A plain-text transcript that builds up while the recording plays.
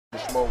The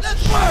Schmo.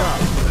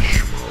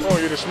 Oh,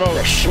 you're the Schmo.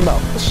 The Schmo.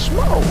 The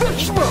Schmo. The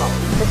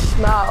Schmo. The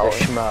Schmo.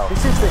 The Schmo.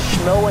 This is the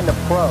Schmo and the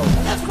Pro.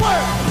 Let's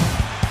work.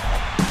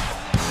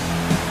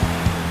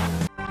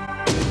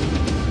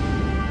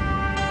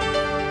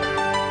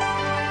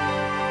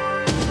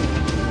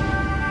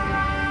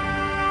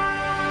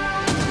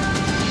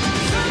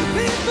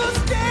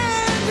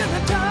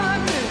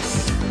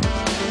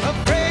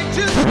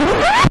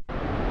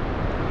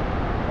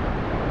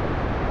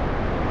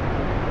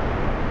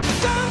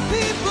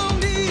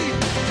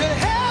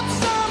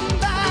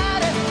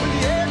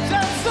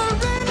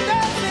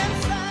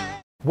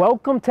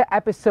 Welcome to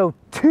episode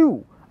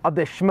 2 of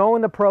the Schmo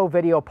and the Pro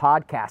video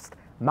podcast.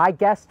 My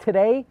guest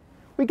today,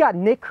 we got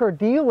Nick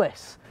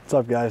Kerdiles. What's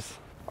up, guys?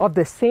 Of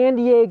the San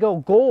Diego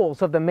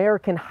Gulls of the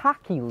American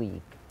Hockey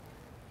League.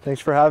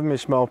 Thanks for having me,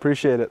 Schmo.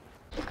 Appreciate it.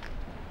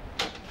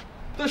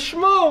 The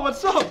Schmo,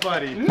 what's up,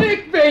 buddy?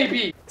 Nick,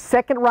 baby!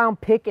 Second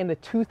round pick in the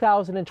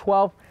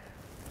 2012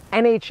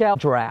 NHL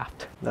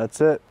draft.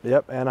 That's it.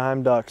 Yep,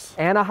 Anaheim Ducks.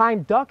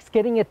 Anaheim Ducks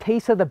getting a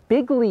taste of the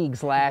big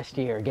leagues last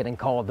year, getting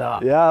called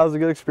up. Yeah, that was a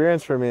good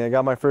experience for me. I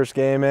got my first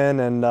game in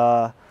and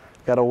got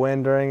a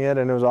win during it,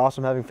 and it was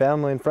awesome having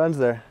family and friends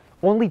there.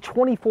 Only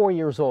 24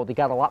 years old. You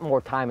got a lot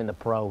more time in the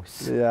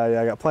pros. Yeah,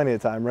 I got plenty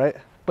of time, right?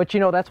 But you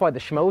know, that's why the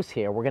Schmo's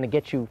here. We're going to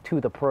get you to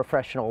the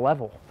professional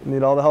level.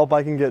 Need all the help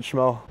I can get,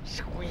 Schmo.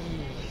 Squeeze.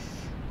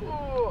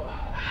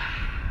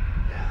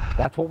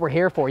 That's what we're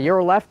here for. You're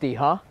a lefty,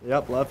 huh?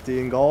 Yep, lefty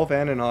in golf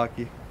and in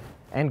hockey.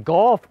 And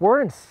golf,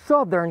 we're in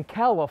Southern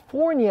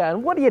California,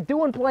 and what are you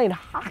doing playing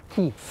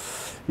hockey?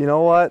 You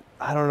know what?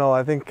 I don't know.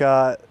 I think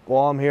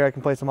while I'm here, I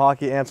can play some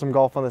hockey and some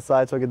golf on the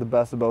side, so I get the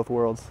best of both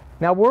worlds.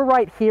 Now, we're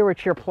right here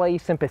at your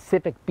place in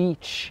Pacific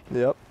Beach.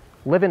 Yep.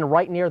 Living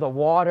right near the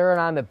water and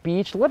on the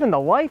beach, living the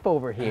life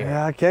over here.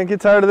 Yeah, I can't get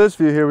tired of this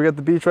view here. We got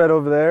the beach right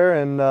over there,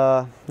 and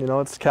you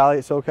know, it's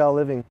SoCal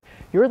living.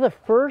 You're the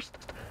first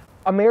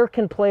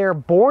American player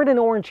born in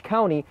Orange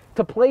County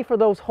to play for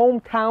those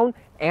hometown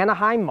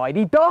Anaheim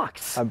Mighty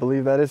Ducks. I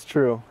believe that is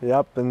true.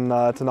 Yep, and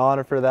it's an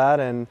honor for that.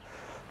 And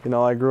you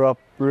know, I grew up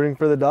rooting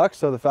for the Ducks,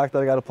 so the fact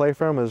that I got to play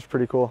for them is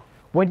pretty cool.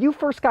 When you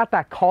first got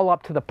that call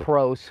up to the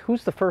pros,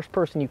 who's the first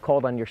person you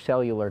called on your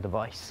cellular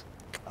device?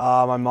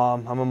 My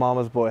mom. I'm a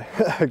mama's boy.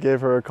 I gave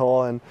her a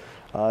call, and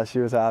she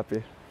was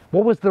happy.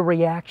 What was the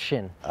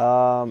reaction?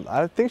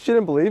 I think she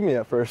didn't believe me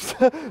at first.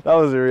 That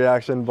was the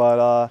reaction,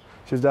 but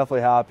she was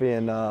definitely happy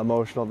and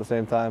emotional at the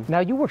same time. Now,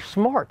 you were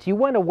smart. You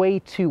went away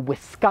to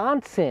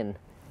Wisconsin,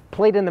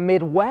 played in the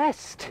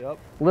Midwest. Yep.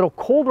 A little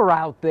colder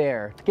out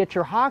there to get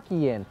your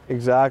hockey in.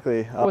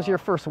 Exactly. What was your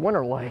first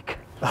winter like?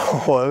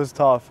 Oh, it was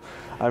tough.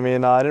 I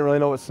mean, I didn't really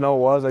know what snow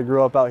was. I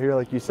grew up out here,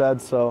 like you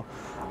said, so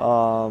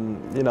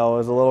you know, it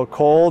was a little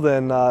cold,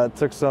 and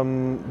took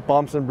some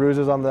bumps and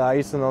bruises on the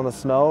ice and on the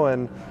snow,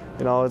 and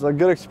you know, it's a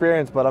good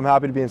experience, but I'm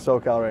happy to be in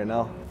SoCal right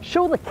now.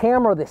 Show the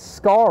camera this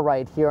scar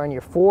right here on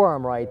your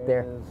forearm right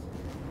there.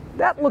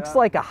 That looks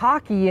like a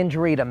hockey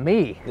injury to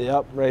me.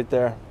 Yep, right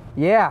there.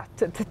 Yeah,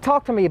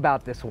 talk to me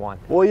about this one.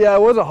 Well, yeah,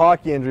 it was a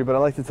hockey injury, but I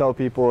like to tell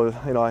people,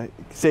 you know, I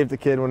saved a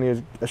kid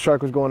when a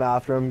shark was going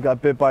after him,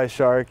 got bit by a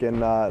shark,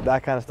 and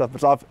that kind of stuff.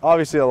 It's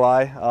obviously a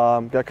lie.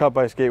 Got cut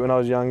by a skate when I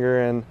was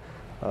younger, and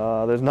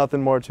there's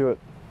nothing more to it.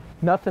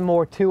 Nothing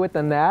more to it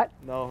than that?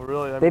 No,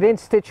 really. They didn't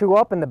stitch you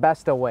up in the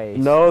best of ways.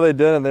 No, they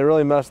didn't. They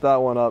really messed that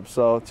one up.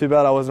 So too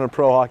bad I wasn't a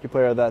pro hockey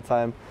player at that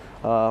time.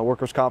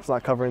 Workers' comp's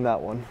not covering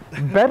that one.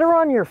 Better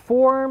on your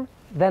forearm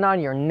than on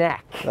your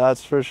neck.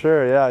 That's for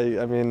sure,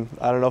 yeah. I mean,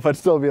 I don't know if I'd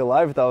still be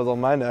alive if that was on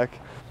my neck.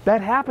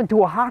 That happened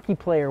to a hockey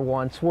player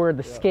once where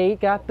the skate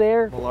got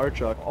there.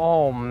 Malarchuk.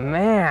 Oh,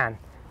 man.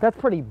 That's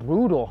pretty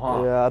brutal,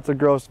 huh? Yeah, that's a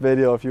gross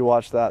video if you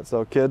watch that.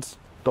 So kids,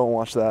 don't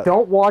watch that.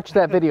 Don't watch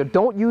that video.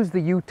 Don't use the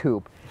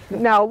YouTube.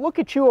 Now, look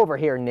at you over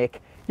here,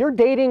 Nick. You're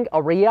dating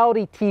a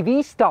reality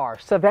TV star,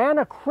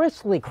 Savannah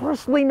Chrisley.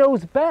 Chrisley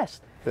knows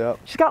best. Yep.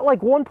 She's got like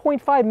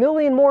 1.5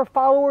 million more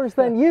followers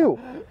than you.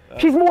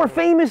 She's more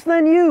famous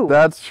than you.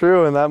 That's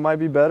true, and that might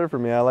be better for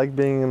me. I like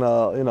being in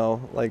a, you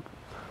know, like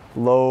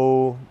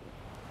low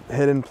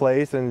hidden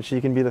place, and she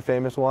can be the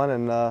famous one,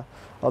 and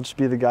I'll just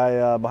be the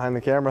guy behind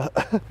the camera.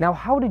 Now,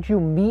 how did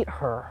you meet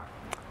her?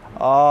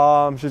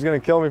 She's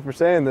gonna kill me for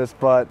saying this,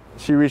 but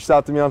she reached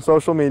out to me on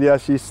social media.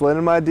 She slid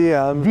in my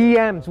DMs.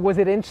 DMs, was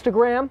it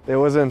Instagram? It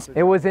was Instagram.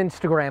 It was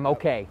Instagram,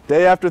 okay.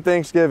 Day after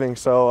Thanksgiving,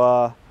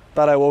 so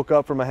thought I woke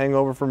up from a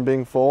hangover from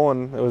being full,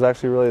 and it was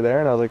actually really there,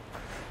 and I was like,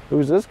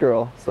 who's this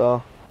girl?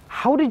 So.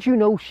 How did you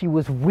know she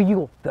was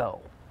real, though?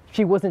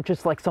 She wasn't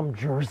just like some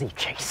Jersey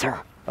chaser.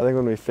 I think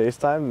when we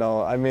FaceTimed,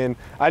 no. I mean,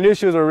 I knew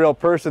she was a real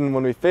person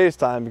when we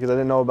FaceTimed because I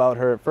didn't know about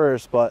her at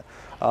first, but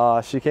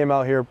she came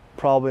out here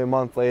probably a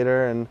month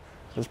later, and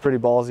it was pretty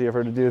ballsy of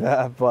her to do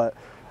that, but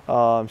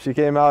she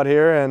came out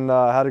here and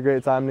had a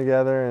great time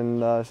together,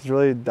 and she's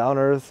really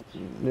down-to-earth,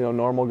 you know,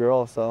 normal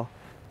girl, so.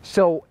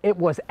 So it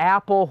was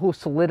Apple who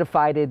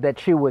solidified it that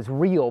she was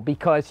real,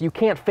 because you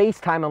can't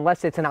FaceTime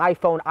unless it's an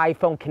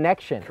iPhone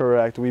connection.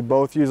 Correct. We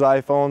both use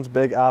iPhones,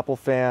 big Apple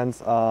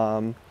fans.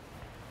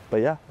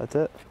 But yeah, that's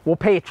it. We'll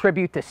pay a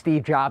tribute to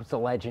Steve Jobs, the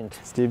legend.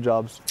 Steve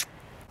Jobs.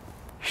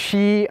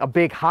 she a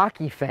big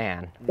hockey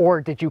fan,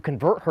 or did you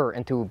convert her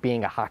into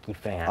being a hockey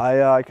fan?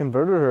 I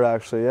converted her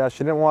actually. Yeah, she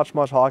didn't watch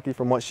much hockey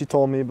from what she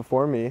told me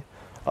before me,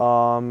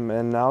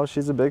 and now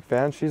she's a big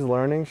fan. She's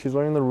learning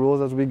the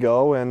rules as we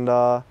go,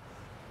 and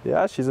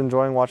yeah, she's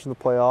enjoying watching the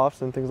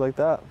playoffs and things like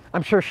that.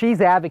 I'm sure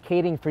she's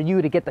advocating for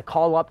you to get the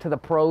call up to the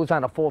pros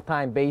on a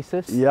full-time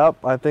basis.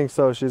 Yep, I think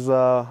so. She's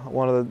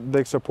one of the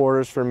big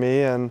supporters for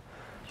me, and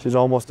she's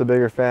almost a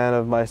bigger fan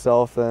of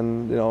myself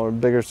than, you know, a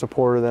bigger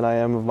supporter than I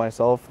am of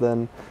myself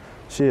than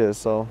she is.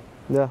 So,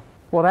 yeah.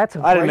 Well, that's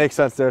I didn't make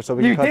sense there, so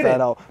we can cut that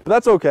out. But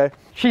that's okay.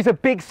 She's a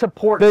big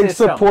support system. Big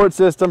support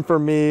system for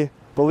me.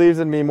 Believes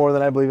in me more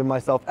than I believe in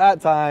myself at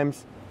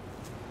times.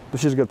 But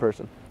she's a good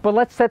person. But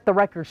let's set the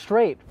record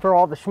straight for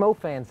all the Schmo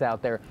fans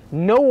out there.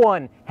 No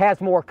one has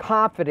more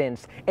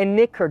confidence in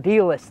Nick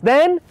Kerdiles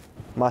than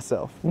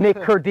myself. Nick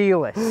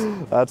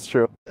Kerdiles. That's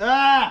true.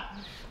 Ah!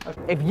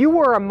 If you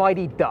were a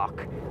Mighty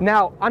Duck,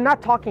 now I'm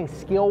not talking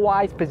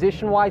skill-wise,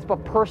 position-wise,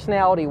 but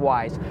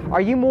personality-wise,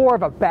 are you more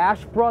of a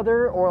Bash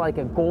brother or like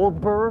a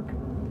Goldberg?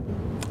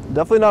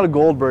 Definitely not a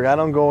Goldberg. I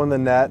don't go in the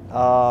net.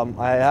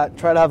 I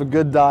try to have a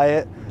good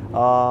diet,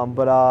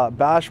 but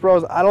Bash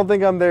Bros, I don't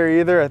think I'm there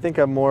either. I think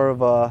I'm more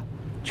of a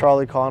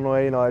Charlie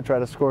Conway. You know, I try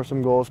to score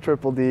some goals,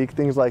 triple deke,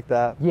 things like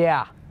that.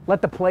 Yeah,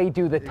 let the play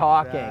do the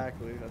talking.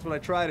 Exactly. That's what I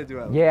try to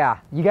do. Yeah,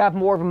 you got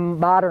more of a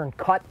modern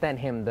cut than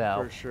him,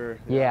 though. For sure.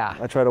 Yeah.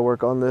 I try to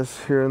work on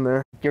this here and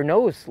there. Your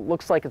nose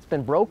looks like it's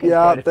been broken.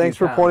 Yeah, thanks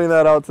for pointing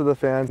that out to the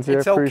fans here.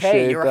 It's Appreciate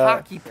okay. You're that. a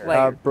hockey player.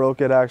 I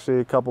broke it actually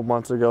a couple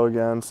months ago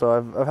again, so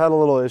I've had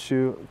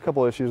a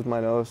couple issues with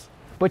my nose.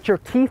 But your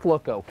teeth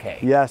look okay.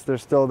 Yes, they're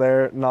still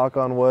there. Knock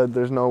on wood.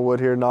 There's no wood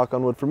here. Knock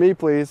on wood for me,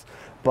 please.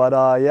 But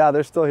yeah,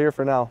 they're still here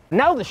for now.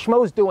 Now the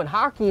Schmo's doing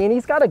hockey, and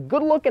he's got a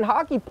good-looking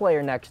hockey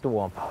player next to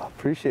him. Oh,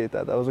 appreciate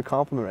that. That was a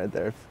compliment right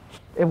there.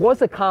 It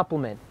was a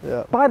compliment.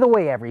 Yeah. By the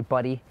way,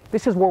 everybody,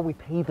 this is where we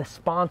pay the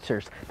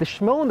sponsors. The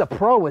Schmo and the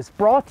Pro is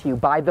brought to you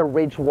by the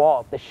Ridge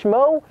Wallet. The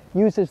Schmo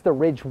uses the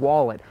Ridge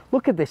Wallet.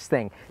 Look at this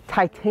thing.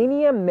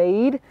 Titanium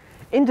made,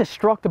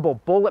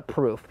 indestructible,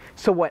 bulletproof.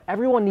 So what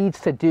everyone needs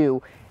to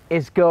do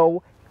is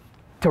go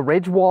to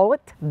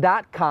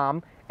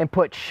ridgewallet.com and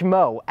put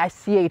Schmo,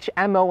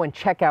 S-C-H-M-O, and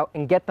check out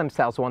and get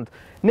themselves one.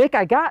 Nick,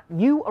 I got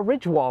you a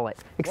Ridge Wallet,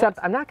 except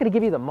I'm not going to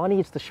give you the money.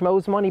 It's the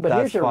Schmo's money, but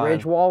here's your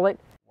Ridge Wallet.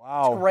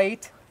 Wow. It's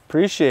great.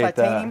 Appreciate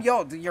Titanium. that.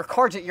 Yo, your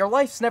cards, your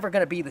life's never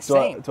going to be the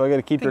same. Do I got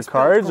to keep your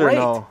cards or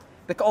no?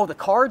 The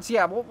cards,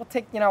 yeah, we'll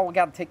take, you know, we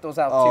got to take those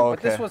out too. Oh,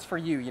 But this was for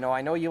you. You know,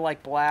 I know you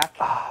like black.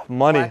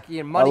 Money. Black,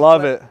 yeah, I money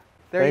love clip. it.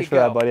 There Thanks you for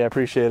go. that, buddy. I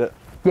appreciate it.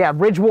 Yeah,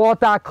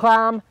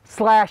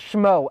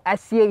 ridgewallet.com/Schmo,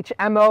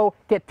 S-C-H-M-O.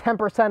 Get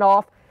 10%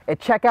 off at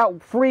checkout.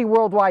 Free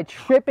worldwide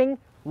shipping.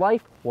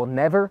 Life will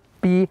never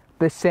be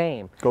the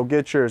same. Go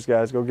get yours,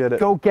 guys. Go get it.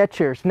 Go get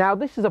yours. Now,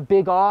 this is a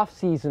big off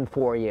season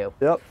for you.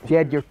 Yep. You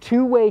had your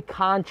two-way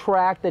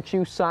contract that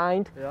you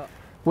signed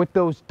with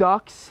those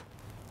Ducks.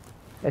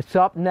 It's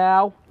up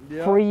now.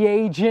 Yep. Free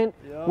agent.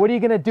 Yep. What are you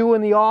going to do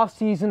in the off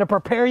season to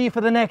prepare you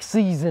for the next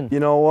season? You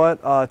know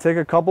what? Take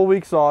a couple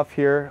weeks off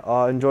here,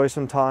 enjoy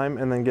some time,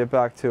 and then get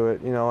back to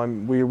it. You know,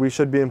 we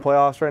should be in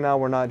playoffs right now.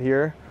 We're not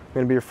here. I'm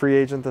going to be a free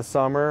agent this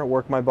summer,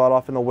 work my butt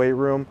off in the weight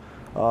room,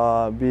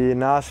 be in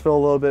Nashville a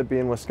little bit, be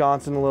in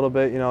Wisconsin a little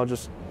bit, you know,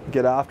 just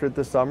get after it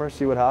this summer,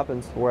 see what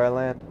happens, where I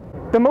land.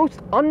 The most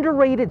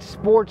underrated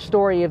sports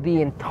story of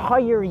the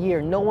entire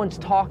year no one's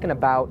talking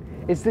about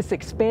is this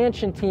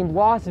expansion team,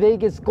 Las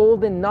Vegas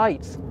Golden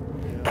Knights.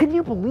 Can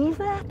you believe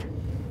that?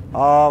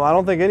 I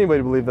don't think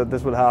anybody believed that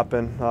this would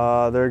happen.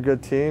 They're a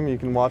good team. You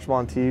can watch them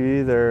on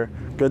TV. They're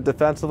good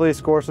defensively,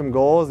 score some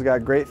goals. They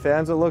got great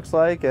fans, it looks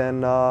like,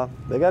 and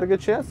they got a good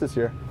chance this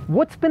year.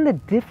 What's been the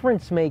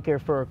difference maker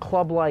for a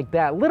club like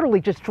that?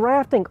 Literally just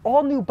drafting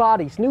all new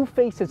bodies, new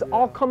faces,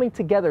 all coming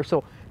together.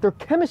 So their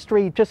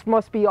chemistry just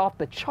must be off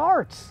the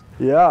charts.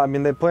 Yeah, I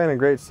mean, they play in a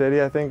great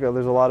city. I think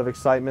there's a lot of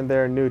excitement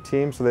there, new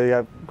team, so they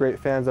have great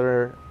fans that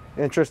are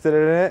interested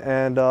in it.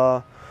 And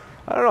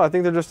I don't know, I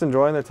think they're just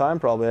enjoying their time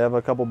probably. I have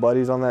a couple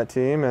buddies on that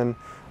team, and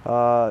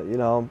you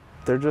know,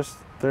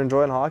 they're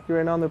enjoying hockey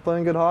right now, and they're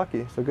playing good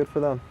hockey, so good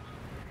for them.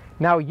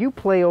 Now you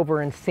play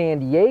over in San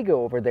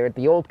Diego over there at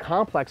the old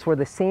complex where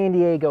the San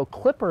Diego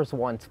Clippers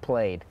once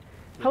played.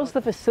 How's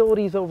the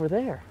facilities over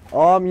there?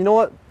 You know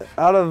what?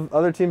 Out of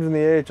other teams in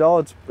the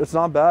AHL, it's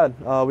not bad.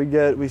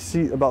 We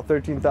seat about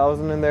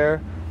 13,000 in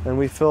there, and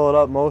we fill it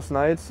up most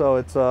nights. So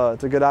it's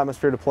a good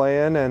atmosphere to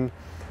play in, and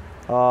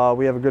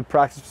we have a good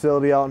practice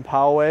facility out in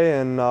Poway,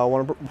 and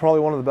probably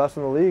one of the best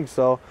in the league.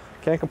 So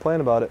can't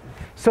complain about it.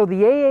 So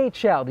the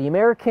AHL, the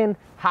American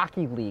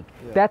Hockey League,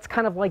 that's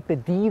kind of like the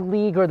D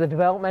League or the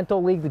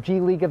developmental league, the G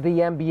League of the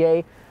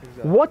NBA.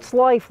 Exactly. What's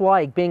life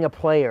like being a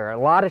player? A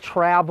lot of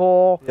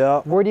travel?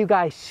 Yeah. Where do you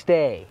guys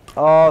stay?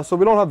 So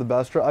we don't have the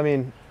best, I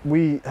mean,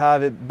 we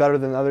have it better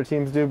than other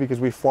teams do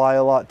because we fly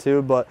a lot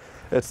too, but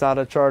it's not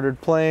a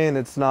chartered plane,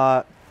 it's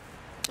not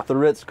the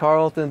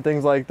Ritz-Carlton,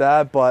 things like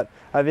that, but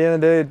at the end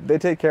of the day, they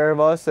take care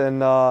of us, and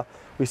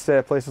we stay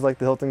at places like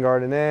the Hilton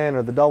Garden Inn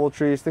or the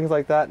DoubleTrees, things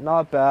like that.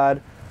 Not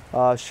bad.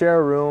 share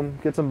a room,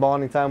 get some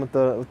bonding time with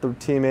the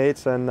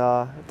teammates, and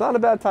it's not a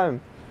bad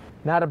time.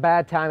 Not a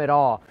bad time at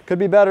all. Could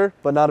be better,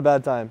 but not a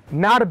bad time.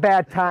 Not a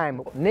bad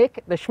time.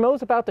 Nick, the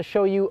Schmo's about to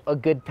show you a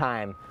good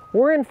time.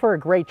 We're in for a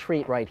great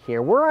treat right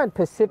here. We're on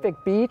Pacific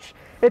Beach.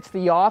 It's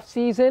the off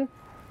season.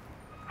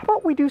 How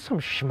about we do some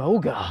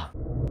SCHMOGA?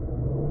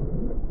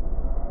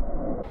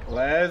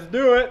 Let's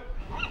do it.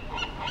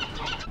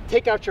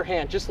 Take out your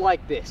hand just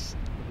like this.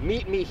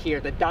 Meet me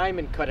here, the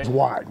diamond cutter.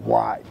 Wide,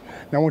 wide.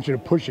 Now I want you to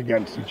push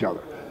against each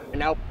other.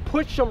 Now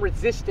push some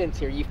resistance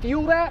here. You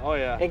feel that? Oh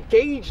yeah.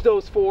 Engage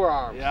those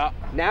forearms. Yeah.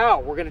 Now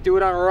we're gonna do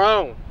it on our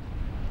own.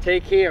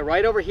 Take here,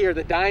 right over here,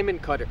 the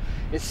diamond cutter,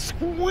 and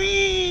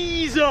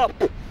squeeze up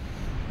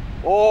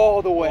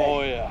all the way.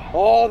 Oh yeah.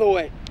 All the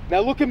way.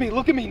 Now look at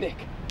me, Nick.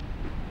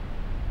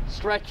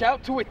 Stretch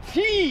out to a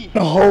T.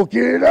 Hulk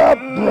it up,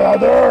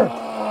 brother.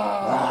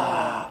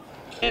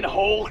 And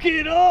Hulk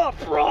it up,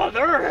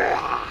 brother.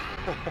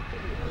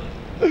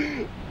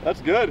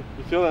 That's good.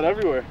 You feel that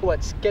everywhere.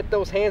 Let's get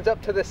those hands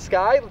up to the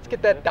sky. Let's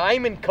get that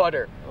diamond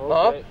cutter.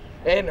 Okay.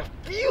 And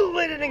feel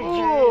it and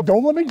engage.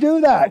 Don't let me do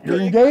that. You're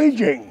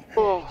engaging.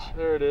 Oh,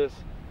 there it is.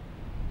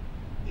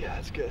 Yeah,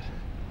 that's good.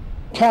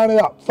 Count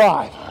it up.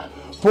 5,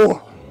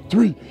 4,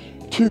 3,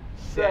 2.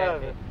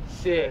 7,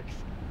 6,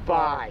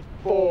 5,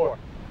 4,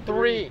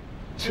 3,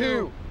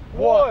 2,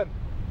 1,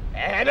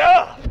 and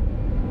up.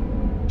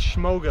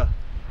 SCHMOGA.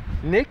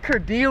 Nick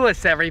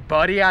Kerdiles,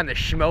 everybody, on the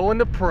Schmo and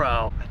the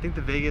Pro. I think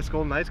the Vegas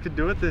Golden Knights could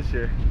do it this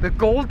year. The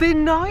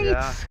Golden Knights.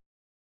 Yeah.